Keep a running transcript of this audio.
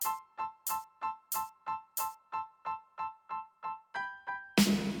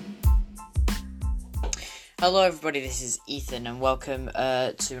Hello everybody, this is Ethan and welcome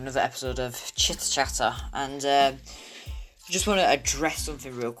to another episode of Chitter. And I just want to address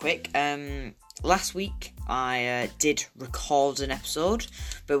something real quick. Last week I did record an episode,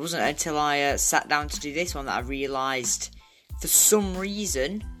 but it wasn't until I sat down to do this one that I realised for some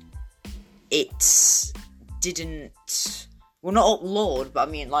reason it didn't, well, not upload, but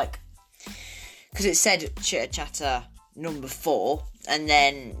I mean because it said Chitter number 4, and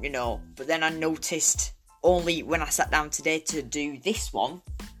then, but then I noticed only when I sat down today to do this one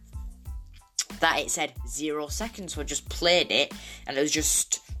that it said 0 seconds, so I just played it and it was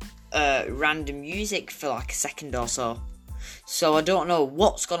just random music for like a second or so. So I don't know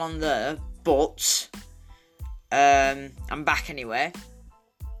what's gone on there, but I'm back anyway.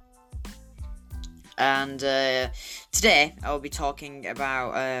 And today I will be talking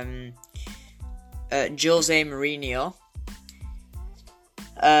about Jose Mourinho.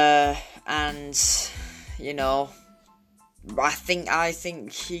 And I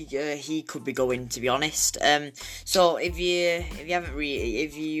think he could be going, to be honest. So if you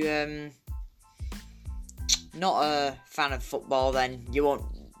not a fan of football, then you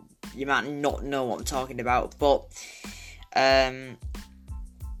might not know what I'm talking about. But I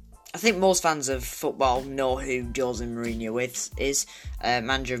think most fans of football know who Jose Mourinho is.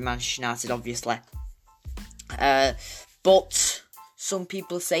 Manager of Manchester United, obviously. But some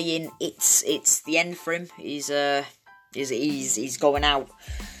people are saying it's the end for him. He's going out,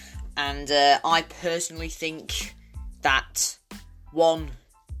 and I personally think that 1,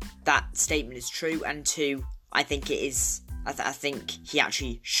 that statement is true, and 2, I think it is. I think he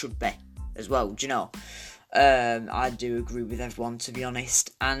actually should be as well. Do you know? I do agree with everyone, to be honest,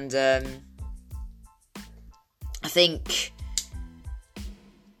 and I think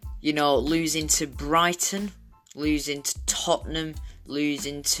losing to Brighton, losing to Tottenham,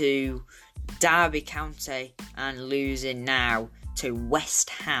 losing to Derby County, and losing now to West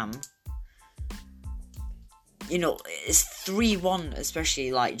Ham. It's 3-1, especially,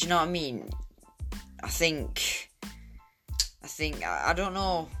 do you know what I mean? I think I don't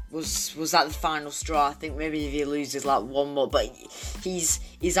know, was that the final straw? I think maybe if he loses one more, but he's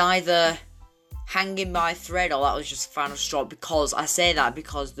either hanging by a thread or that was just the final straw. Because I say that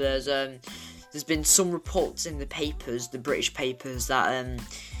because there's been some reports in the papers, the British papers, that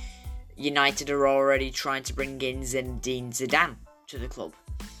United are already trying to bring in Zinedine Zidane to the club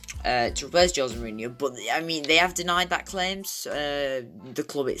to replace Jose Mourinho. But I mean, they have denied that claims, the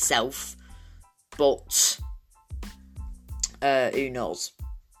club itself. But who knows?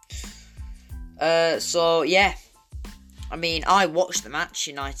 So yeah, I mean, I watched the match.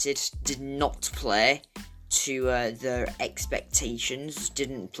 United did not play to their expectations,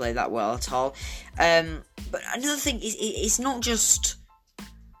 didn't play that well at all. But another thing is, it's not just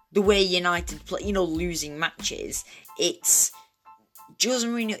the way United play, losing matches. It's Jose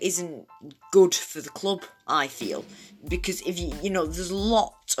Mourinho isn't good for the club, I feel, because if there's a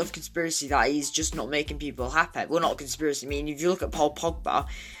lot of conspiracy that he's just not making people happy. Well, not conspiracy. I mean, if you look at Paul Pogba,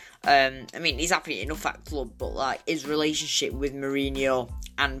 he's happy enough at club, but his relationship with Mourinho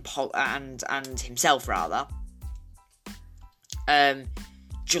and himself rather,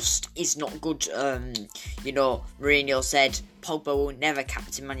 just is not good. Mourinho said Pogba will never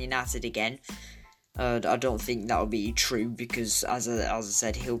captain Man United again. I don't think that will be true, because as I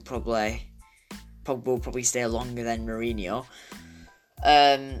said, Pogba will probably stay longer than Mourinho.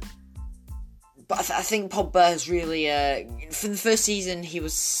 But I think Pogba has really, for the first season he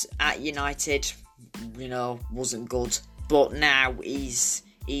was at United, wasn't good. But now he's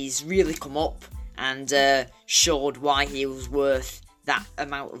really come up and showed why he was worth that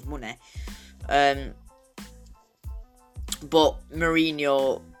amount of money. But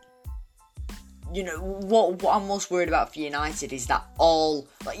Mourinho, what I'm most worried about for United is that all,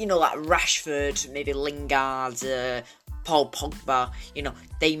 Rashford, maybe Lingard, Paul Pogba,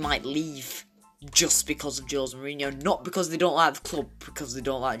 they might leave just because of Jose Mourinho, not because they don't like the club, because they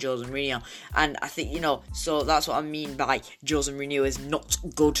don't like Jose Mourinho. And I think, so that's what I mean by Jose Mourinho is not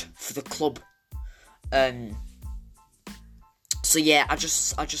good for the club. So yeah, I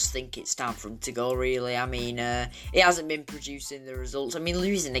just think it's time for him to go, really. I mean, he hasn't been producing the results. I mean,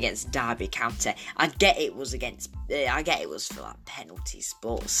 losing against Derby County, I get it was for penalties,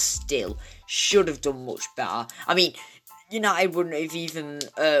 but still, should have done much better. I mean, United wouldn't have even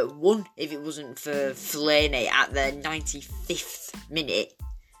won if it wasn't for Fellaini at the 95th minute.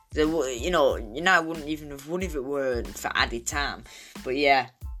 United wouldn't even have won if it weren't for added time. But yeah,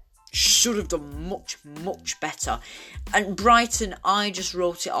 should have done much, much better. And Brighton, I just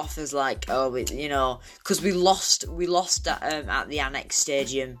wrote it off as because we lost at the Annex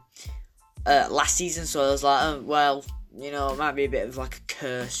Stadium last season, so I was like, oh, well, you know, it might be a bit of like a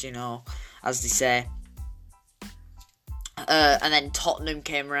curse, you know, as they say. And then Tottenham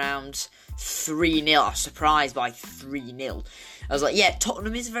came around 3-0. I was surprised by 3-0. I was like, yeah,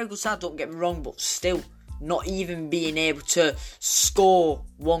 Tottenham is a very good side, don't get me wrong, but still, not even being able to score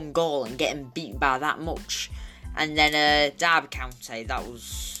one goal and getting beaten by that much. And then Derby County, that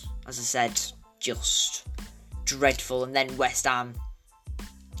was, as I said, just dreadful. And then West Ham,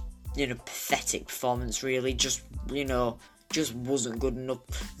 you know, pathetic performance, really. Just, you know, just wasn't good enough.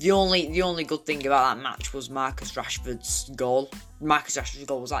 The only good thing about that match was Marcus Rashford's goal. Marcus Rashford's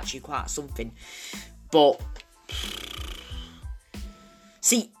goal was actually quite something. But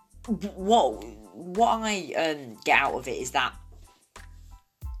see, what I get out of it is that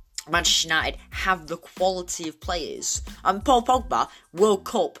Manchester United have the quality of players. And Paul Pogba, World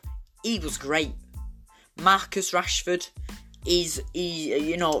Cup, he was great. Marcus Rashford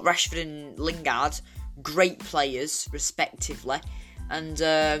Rashford and Lingard, great players, respectively. And,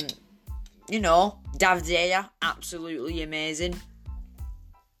 David De Gea, absolutely amazing.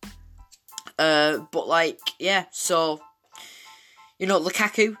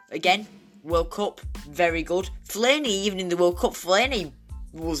 Lukaku, again, World Cup, very good. Fellaini, even in the World Cup, Fellaini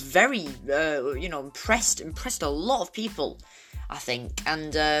was very, impressed a lot of people, I think.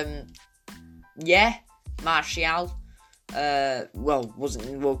 And, Martial, wasn't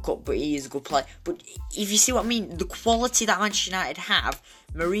in the World Cup, but he is a good player. But if you see what I mean, the quality that Manchester United have,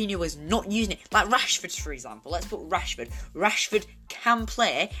 Mourinho is not using it. Like Rashford, for example. Let's put Rashford. Rashford can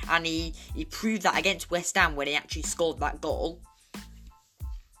play, and he proved that against West Ham when he actually scored that goal.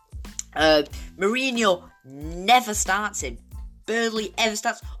 Mourinho never starts him. Barely ever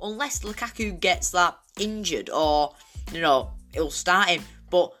starts, unless Lukaku gets that injured, or, he'll start him.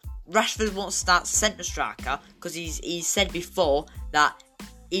 But Rashford wants to start centre striker because he's said before that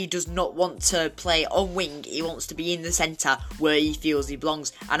he does not want to play on wing. He wants to be in the centre where he feels he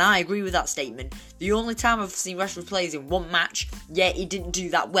belongs. And I agree with that statement. The only time I've seen Rashford play is in one match. Yeah, he didn't do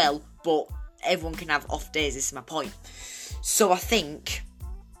that well, but everyone can have off days. This is my point. So I think,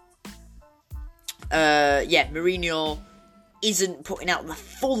 Mourinho isn't putting out the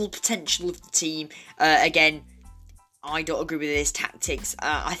full potential of the team. Again, I don't agree with his tactics.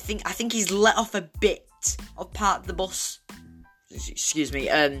 I think he's let off a bit of part of the bus. Excuse me.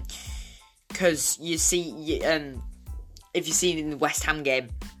 Because you see, if you see in the West Ham game,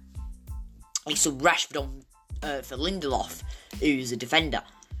 he subbed Rashford on for Lindelof, who's a defender.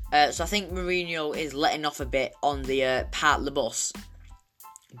 So I think Mourinho is letting off a bit on the part of the bus,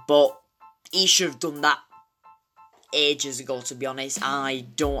 but he should have done that ages ago. To be honest, I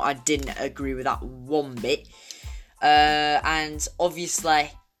didn't agree with that one bit. And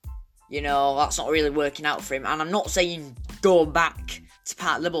obviously, that's not really working out for him. And I'm not saying go back to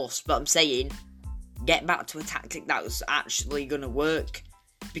part of the bus, but I'm saying get back to a tactic that was actually going to work.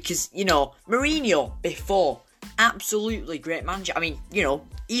 Because, Mourinho, before, absolutely great manager. I mean,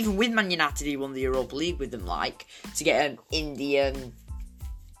 even with Man United, he won the Europa League with them, to get him in the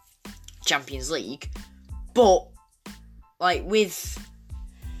Champions League. But, with,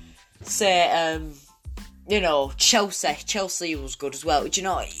 say, Chelsea was good as well. But,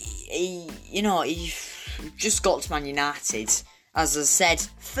 he just got to Man United. As I said,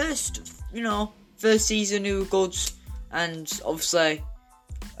 first season he was good, and obviously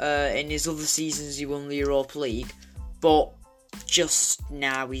in his other seasons he won the Europa League. But just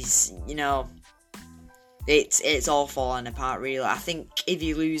now he's, it's all falling apart really. I think if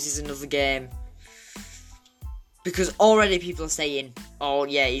he loses another game, because already people are saying, oh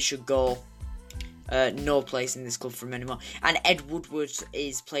yeah, he should go. No place in this club for him anymore. And Ed Woodward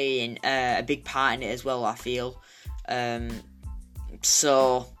is playing a big part in it as well, I feel.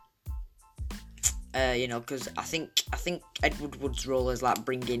 Because I think Ed Woodward's role is like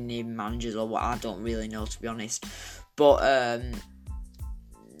bringing in managers or what, I don't really know, to be honest. But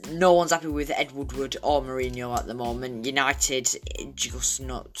no one's happy with Ed Woodward or Mourinho at the moment. United just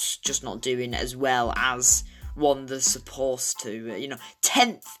not doing as well as one they're supposed to.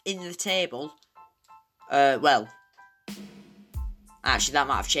 10th in the table. Actually that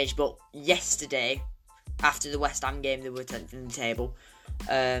might have changed, but yesterday, after the West Ham game, they were 10th in the table.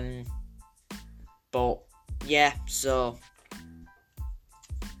 But, yeah, so,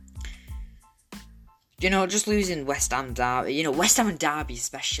 just losing West Ham Derby, West Ham and Derby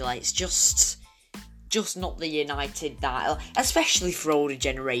especially, it's just not the United that, especially for older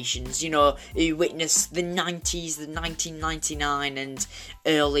generations, who witnessed the 90s, the 1999 and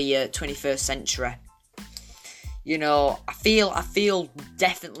early 21st century. I feel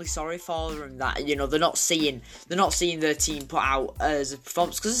definitely sorry for them that they're not seeing their team put out as a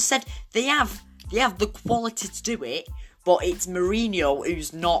performance, because as I said, they have the quality to do it, but it's Mourinho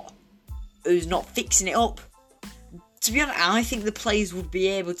who's not fixing it up. To be honest, I think the players would be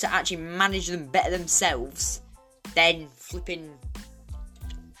able to actually manage them better themselves than flipping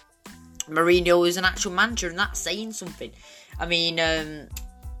Mourinho is an actual manager, and that's saying something. I mean, I'd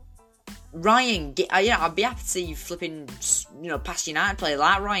be happy to see flipping, past United player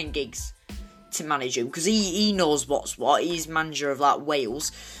like Ryan Giggs to manage him, because he knows what's what. He's manager of like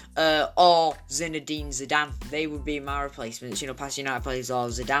Wales, or Zinedine Zidane. They would be my replacements, past United players or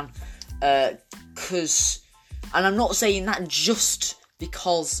Zidane. And I'm not saying that just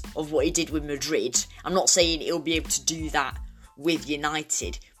because of what he did with Madrid. I'm not saying he'll be able to do that with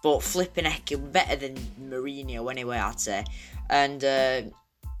United, but flipping heck, he'll be better than Mourinho anyway, I'd say. And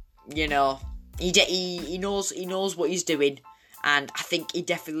he knows what he's doing, and I think he'd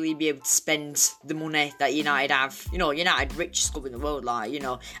definitely be able to spend the money that United have. United, richest club in the world, I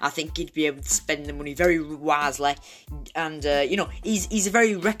think he'd be able to spend the money very wisely, and he's a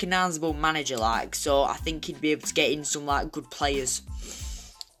very recognisable manager, so I think he'd be able to get in some good players,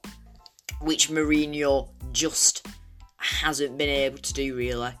 which Mourinho just hasn't been able to do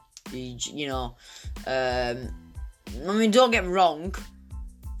really. Don't get me wrong.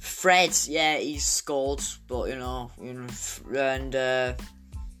 Fred, he's scored, but he might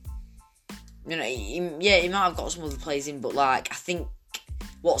have got some other players in, but I think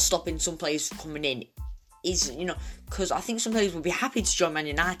what's stopping some players from coming in is, because I think some players would be happy to join Man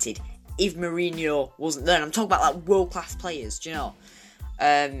United if Mourinho wasn't there. And I'm talking about world class players,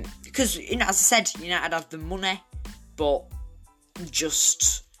 because as I said, United have the money, but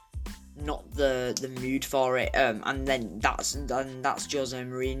just not the mood for it, and then that's Jose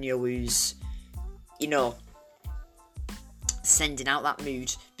Mourinho who's sending out that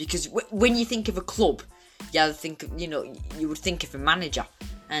mood, because when you think of a club, you would think of a manager,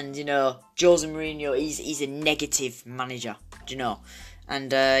 and Jose Mourinho he's a negative manager,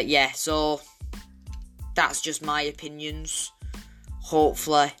 and so that's just my opinions.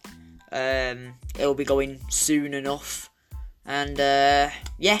 Hopefully it'll be going soon enough. And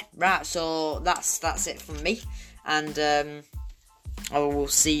so that's it from me, and I will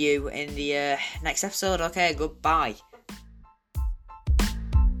see you in the next episode. Okay, goodbye.